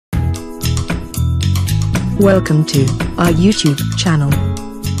Welcome to our YouTube channel.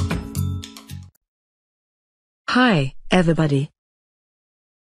 Hi, everybody.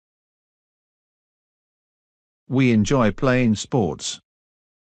 We enjoy playing sports.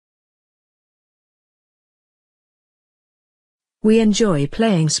 We enjoy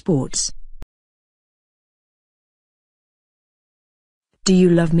playing sports. Do you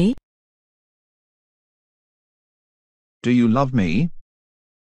love me? Do you love me?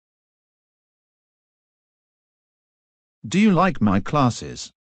 Do you like my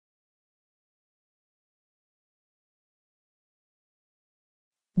classes?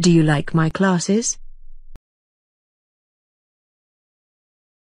 Do you like my classes?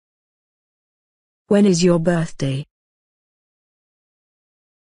 When is your birthday?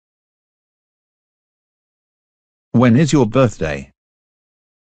 When is your birthday?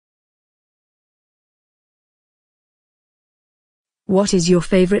 What is your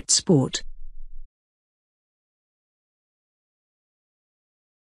favorite sport?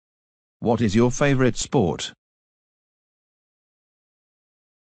 What is your favorite sport?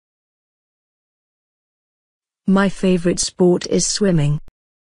 My favorite sport is swimming.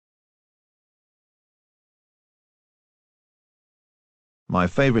 My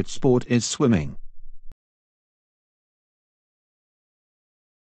favorite sport is swimming.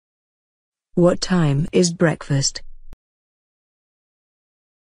 What time is breakfast?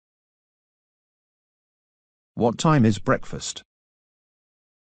 What time is breakfast?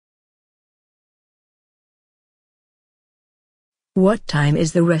 What time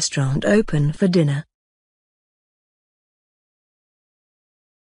is the restaurant open for dinner?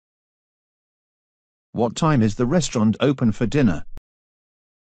 What time is the restaurant open for dinner?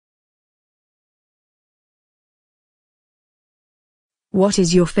 What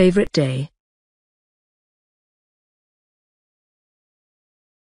is your favorite day?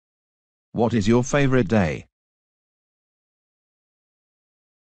 What is your favorite day?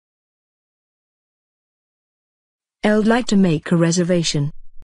 I'd like to make a reservation.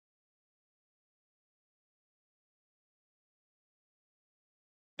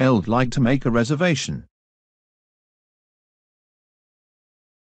 I'd like to make a reservation.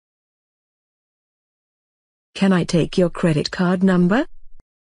 Can I take your credit card number?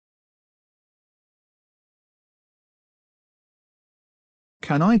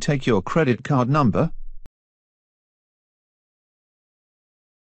 Can I take your credit card number?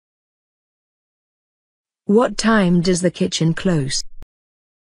 What time does the kitchen close?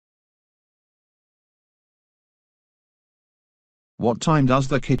 What time does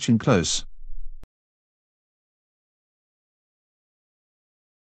the kitchen close?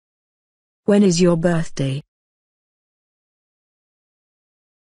 When is your birthday?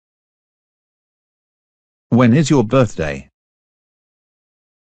 When is your birthday?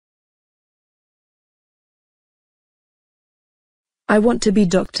 I want to be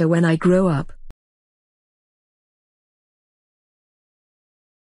doctor when I grow up.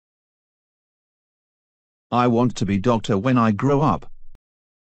 I want to be doctor when I grow up.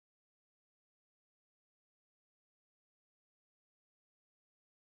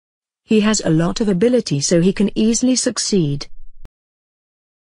 He has a lot of ability so he can easily succeed.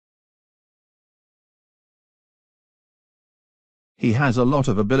 He has a lot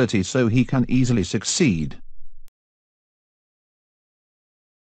of ability so he can easily succeed.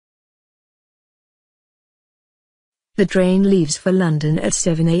 The train leaves for London at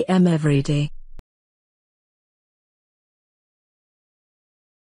 7 a.m. every day.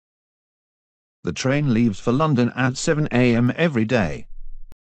 The train leaves for London at 7 a.m. every day.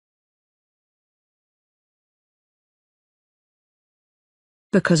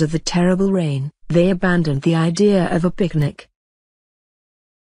 Because of the terrible rain, they abandoned the idea of a picnic.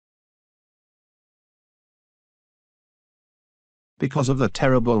 Because of the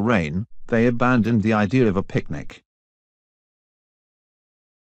terrible rain, they abandoned the idea of a picnic.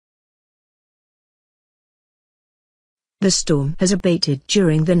 The storm has abated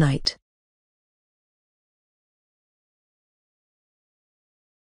during the night.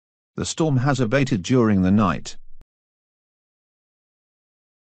 The storm has abated during the night.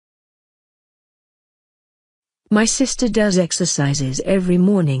 My sister does exercises every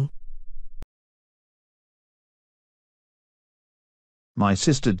morning. My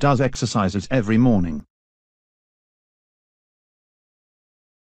sister does exercises every morning.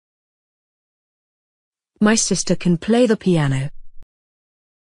 My sister can play the piano.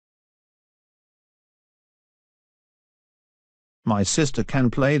 My sister can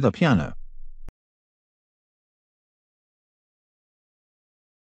play the piano.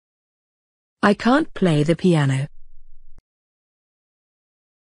 I can't play the piano.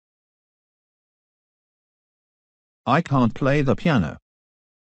 I can't play the piano.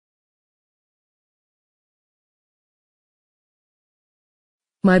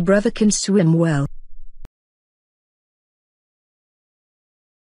 My brother can swim well.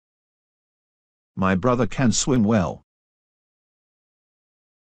 My brother can swim well.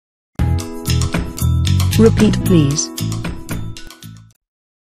 Repeat please.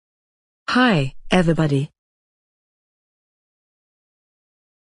 Hi, everybody.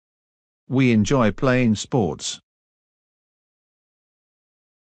 We enjoy playing sports.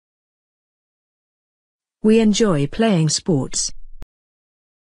 We enjoy playing sports.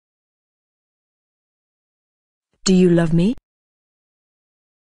 Do you love me?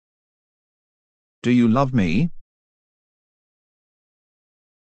 Do you love me?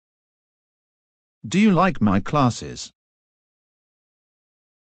 Do you like my classes?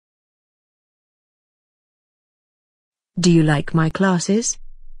 Do you like my classes?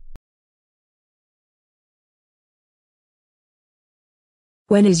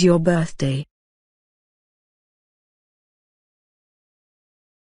 When is your birthday?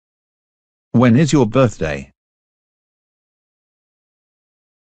 When is your birthday?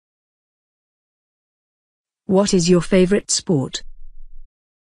 What is your favorite sport?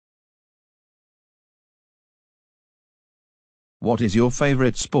 What is your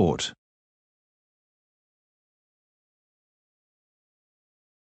favorite sport?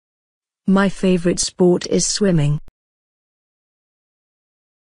 My favorite sport is swimming.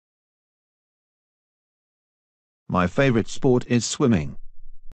 My favorite sport is swimming.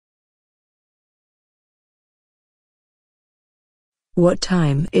 What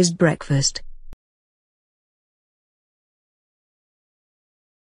time is breakfast?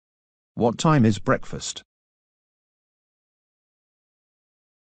 What time is breakfast?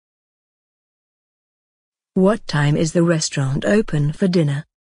 What time is the restaurant open for dinner?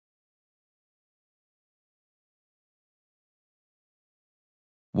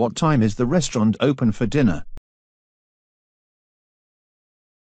 What time is the restaurant open for dinner?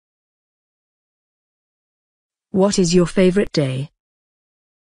 What is your favorite day?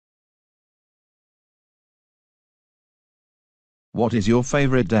 What is your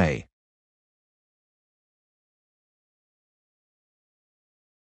favorite day?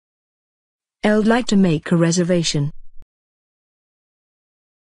 I'd like to make a reservation.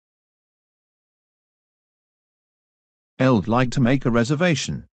 I'd like to make a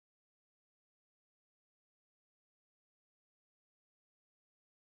reservation.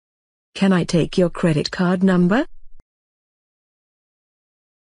 Can I take your credit card number?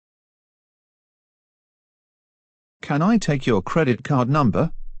 Can I take your credit card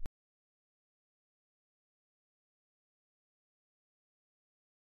number?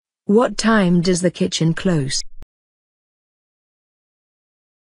 What time does the kitchen close?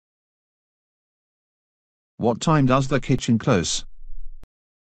 What time does the kitchen close?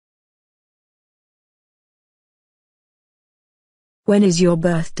 When is your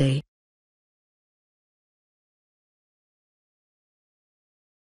birthday?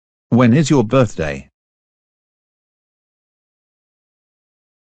 When is your birthday?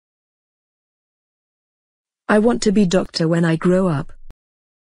 I want to be doctor when I grow up.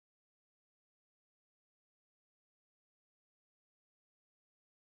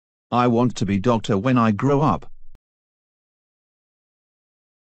 I want to be doctor when I grow up.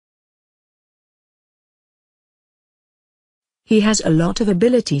 He has a lot of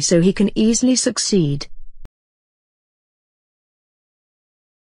ability so he can easily succeed.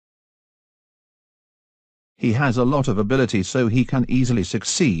 He has a lot of ability so he can easily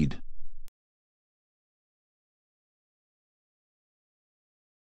succeed.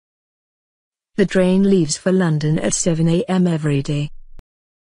 The train leaves for London at 7 a.m. every day.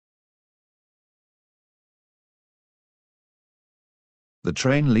 The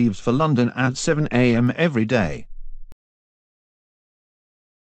train leaves for London at 7 a.m. every day.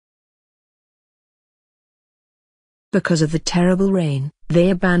 Because of the terrible rain, they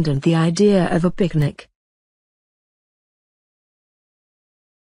abandoned the idea of a picnic.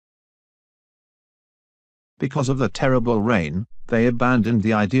 Because of the terrible rain, they abandoned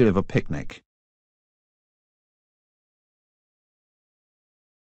the idea of a picnic.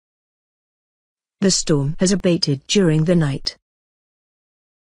 The storm has abated during the night.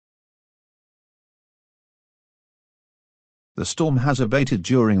 The storm has abated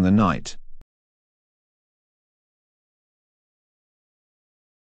during the night.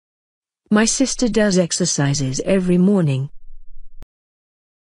 My sister does exercises every morning.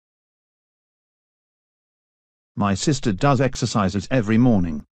 My sister does exercises every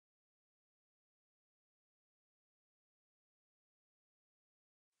morning.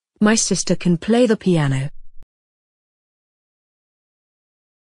 My sister can play the piano.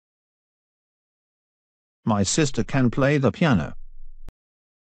 My sister can play the piano.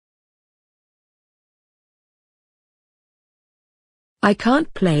 I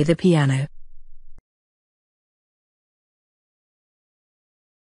can't play the piano.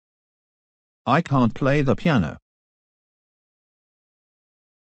 I can't play the piano.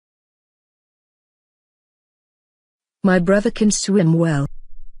 My brother can swim well.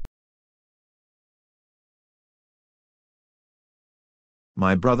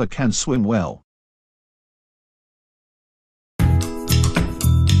 My brother can swim well.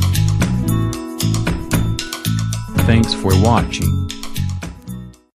 Thanks for watching.